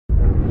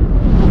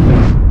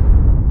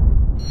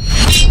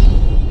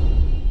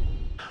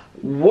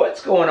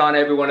What's going on,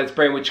 everyone? It's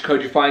Brandon with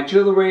JACOJE Fine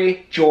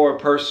Jewelry, your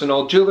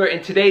personal jeweler.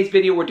 In today's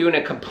video, we're doing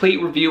a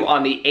complete review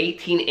on the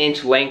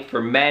 18-inch length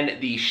for men.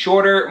 The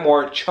shorter,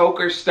 more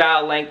choker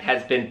style length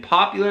has been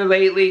popular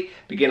lately.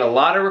 Been getting a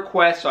lot of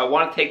requests, so I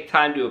want to take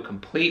time to do a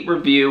complete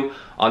review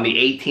on the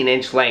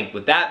 18-inch length.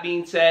 With that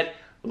being said,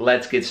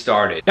 let's get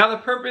started. Now, the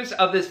purpose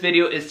of this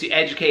video is to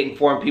educate and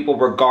inform people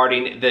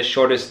regarding the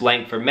shortest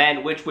length for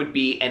men, which would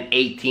be an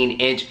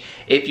 18-inch.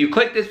 If you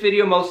click this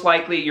video, most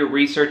likely you're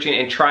researching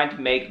and trying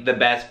to make the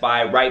best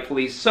buy,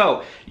 rightfully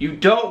so. You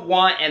don't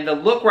want, and the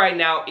look right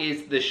now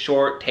is the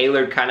short,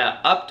 tailored, kind of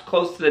up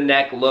close to the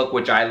neck look,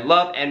 which I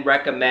love and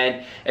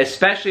recommend,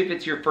 especially if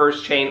it's your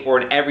first chain or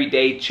an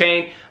everyday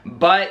chain.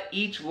 But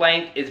each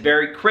length is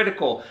very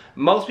critical.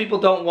 Most people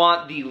don't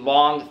want the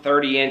long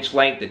 30-inch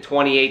length, the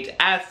 28,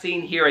 as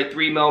seen here, a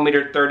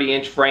 3mm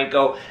 30-inch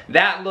Franco.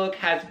 That look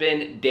has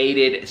been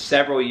dated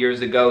several years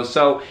ago,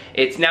 so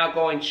it's now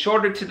going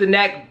shorter to the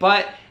neck.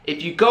 But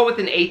if you go with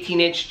an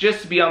 18-inch,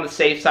 just to be on the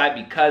safe side,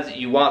 because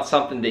you want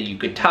something that you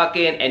could tuck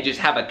in and just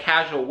have a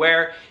casual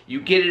wear,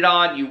 you get it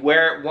on, you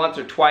wear it once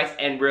or twice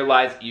and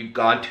realize you've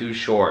gone too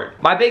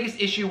short. My biggest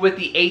issue with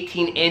the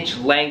 18-inch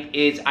length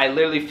is I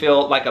literally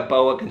feel like a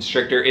boa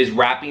constrictor is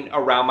wrapping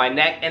around my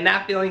neck, and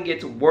that feeling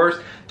gets worse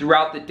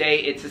throughout the day.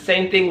 It's the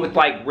same thing with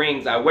like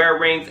rings. I wear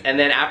rings and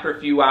then after a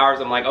few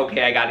hours I'm like,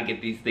 okay, I gotta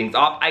get these things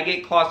off. I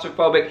get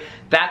claustrophobic.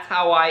 That's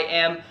how I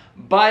am.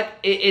 But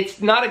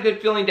it's not a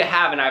good feeling to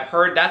have, and I've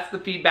heard that's the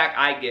feedback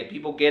I get.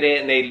 People get it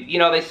and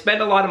they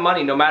spend a lot of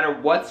money no matter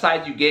what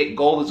size you get.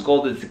 Gold is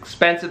gold, it's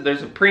expensive,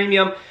 there's a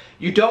premium.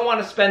 You don't want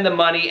to spend the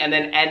money and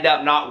then end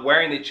up not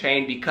wearing the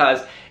chain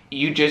because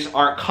you just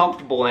aren't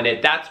comfortable in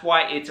it. That's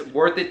why it's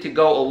worth it to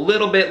go a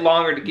little bit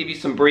longer to give you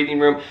some breathing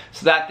room,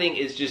 so that thing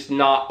is just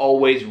not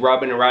always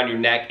rubbing around your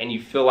neck and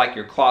you feel like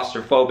you're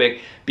claustrophobic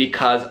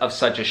because of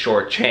such a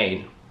short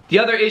chain. The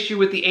other issue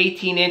with the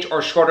 18-inch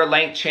or shorter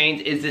length chains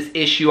is this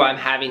issue I'm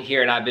having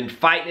here, and I've been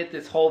fighting it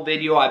this whole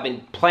video. I've been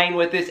playing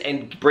with this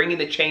and bringing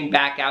the chain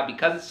back out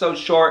because it's so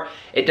short.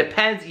 It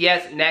depends,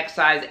 yes, neck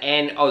size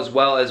and as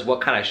well as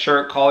what kind of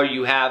shirt collar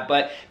you have,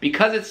 but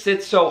because it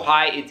sits so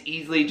high, it's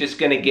easily just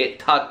gonna get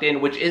tucked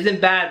in, which isn't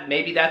bad.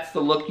 Maybe that's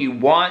the look you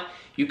want.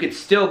 You could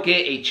still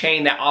get a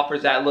chain that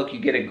offers that look. You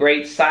get a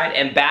great side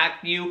and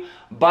back view,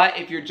 but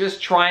if you're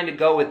just trying to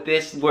go with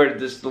this where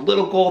there's the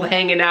little gold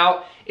hanging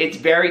out, it's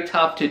very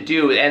tough to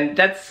do. And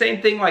that's the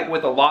same thing like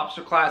with a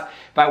lobster clasp.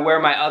 If I wear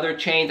my other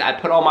chains, I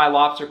put all my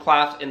lobster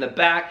clasps in the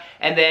back,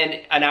 and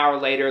then an hour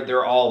later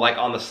they're all like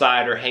on the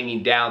side or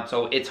hanging down.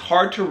 So it's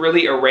hard to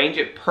really arrange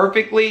it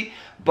perfectly.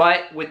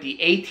 But with the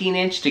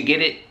 18-inch, to get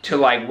it to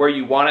like where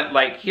you want it,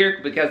 like here,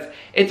 because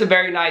it's a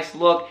very nice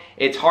look,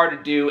 it's hard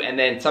to do, and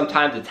then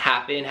sometimes it's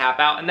half in, half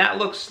out, and that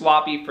looks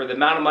sloppy for the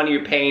amount of money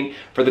you're paying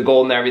for the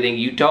gold and everything.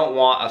 You don't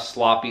want a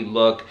sloppy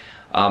look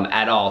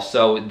at all.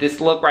 So this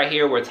look right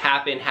here where it's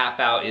half in, half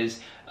out is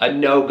a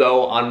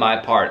no-go on my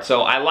part.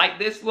 So I like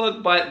this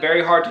look, but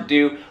very hard to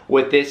do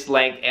with this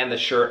length and the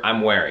shirt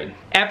I'm wearing.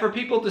 And for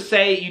people to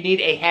say you need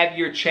a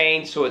heavier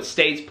chain so it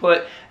stays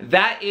put,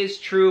 that is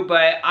true,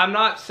 but I'm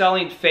not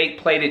selling fake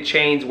plated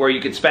chains where you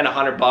could spend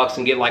 $100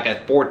 and get like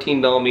a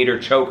 14mm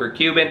choker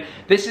Cuban.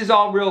 This is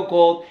all real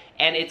gold,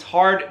 and it's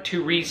hard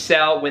to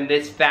resell when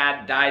this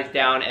fad dies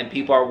down and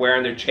people are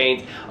wearing their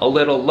chains a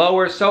little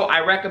lower. So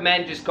I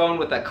recommend just going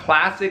with a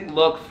classic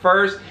look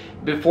first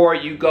before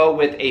you go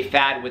with a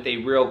fad with a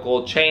real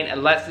gold chain,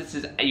 unless this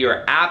is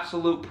your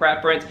absolute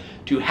preference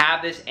to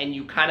have this and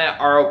you kind of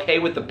are okay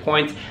with the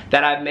points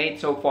that I've made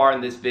so far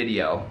in this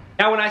video.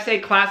 Now, when I say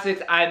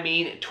classics, I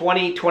mean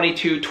 20,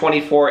 22,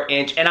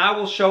 24-inch, and I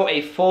will show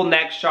a full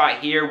neck shot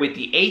here with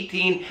the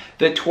 18,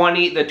 the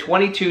 20, the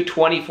 22,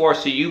 24,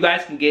 so you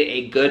guys can get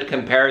a good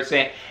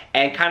comparison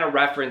and kind of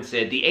reference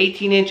it. The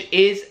 18-inch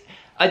is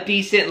a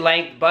decent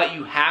length, but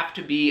you have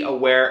to be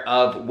aware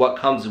of what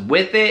comes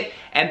with it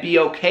and be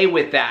okay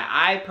with that.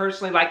 I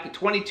personally like the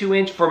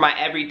 22-inch for my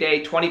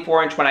everyday,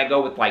 24-inch when I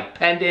go with like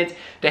pendants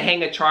to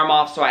hang a charm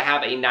off so I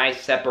have a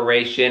nice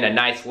separation, a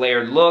nice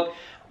layered look.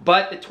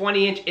 But the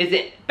 20-inch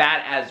isn't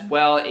bad as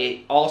well.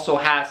 It also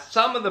has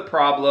some of the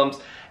problems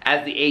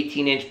as the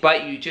 18-inch,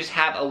 but you just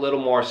have a little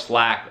more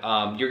slack.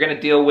 You're gonna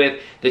deal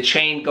with the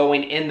chain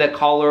going in the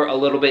collar a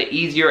little bit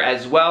easier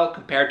as well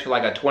compared to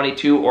like a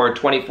 22 or a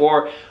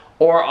 24,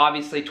 or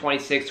obviously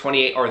 26,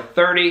 28, or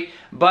 30.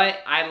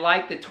 But I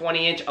like the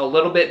 20-inch a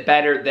little bit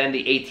better than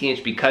the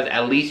 18-inch because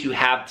at least you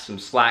have some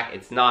slack.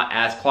 It's not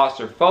as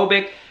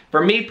claustrophobic.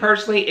 For me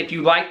personally, if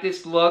you like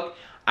this look,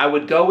 I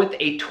would go with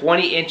a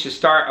 20-inch to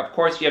start. Of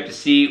course, you have to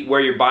see where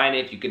you're buying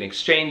it, if you can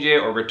exchange it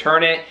or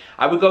return it.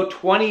 I would go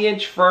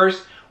 20-inch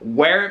first,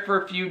 wear it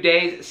for a few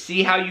days,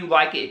 see how you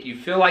like it. If you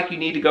feel like you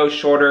need to go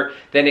shorter,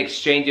 then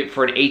exchange it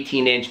for an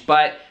 18-inch.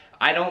 But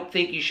I don't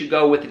think you should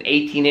go with an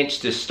 18-inch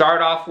to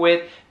start off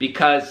with,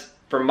 because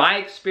from my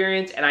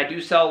experience, and I do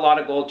sell a lot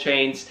of gold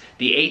chains,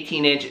 the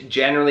 18-inch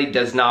generally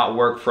does not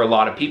work for a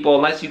lot of people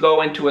unless you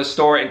go into a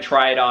store and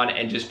try it on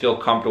and just feel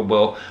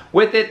comfortable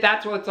with it.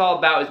 That's what it's all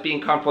about, is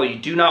being comfortable. You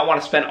do not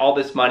want to spend all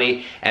this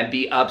money and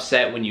be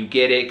upset when you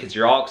get it because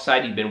you're all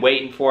excited, you've been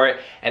waiting for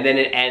it, and then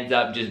it ends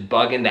up just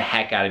bugging the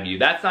heck out of you.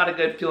 That's not a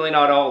good feeling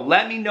at all.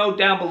 Let me know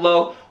down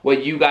below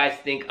what you guys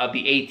think of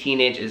the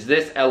 18-inch. Is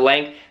this a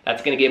length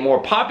that's going to get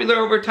more popular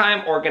over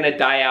time, or going to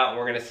die out and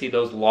we're going to see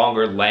those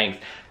longer lengths?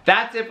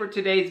 That's it for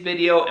today's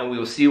video, and we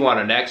will see you on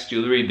our next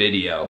jewelry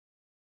video.